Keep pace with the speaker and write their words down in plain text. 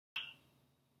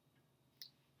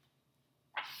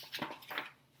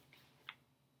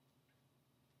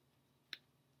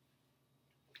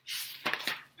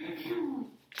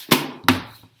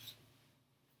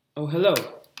Oh, hello.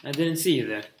 I didn't see you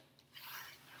there.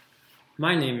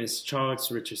 My name is Charles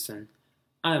Richardson.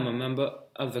 I am a member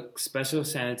of the Special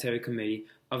Sanitary Committee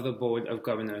of the Board of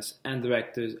Governors and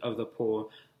Directors of the Poor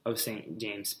of St.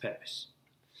 James Parish.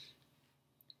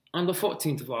 On the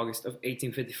 14th of August of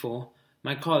 1854,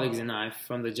 my colleagues and I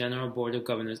from the General Board of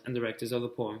Governors and Directors of the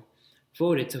Poor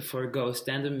voted to forego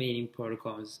standard meeting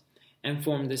protocols and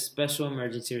formed this Special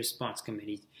Emergency Response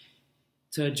Committee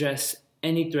to address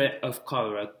any threat of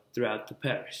cholera throughout the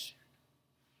parish.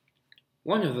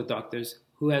 One of the doctors,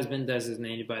 who has been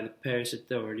designated by the parish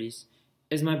authorities,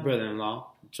 is my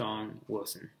brother-in-law, John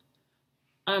Wilson.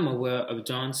 I am aware of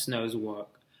John Snow's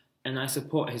work, and I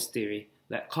support his theory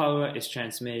that cholera is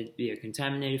transmitted via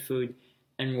contaminated food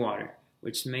and water,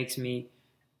 which makes me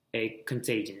a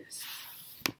contagionist.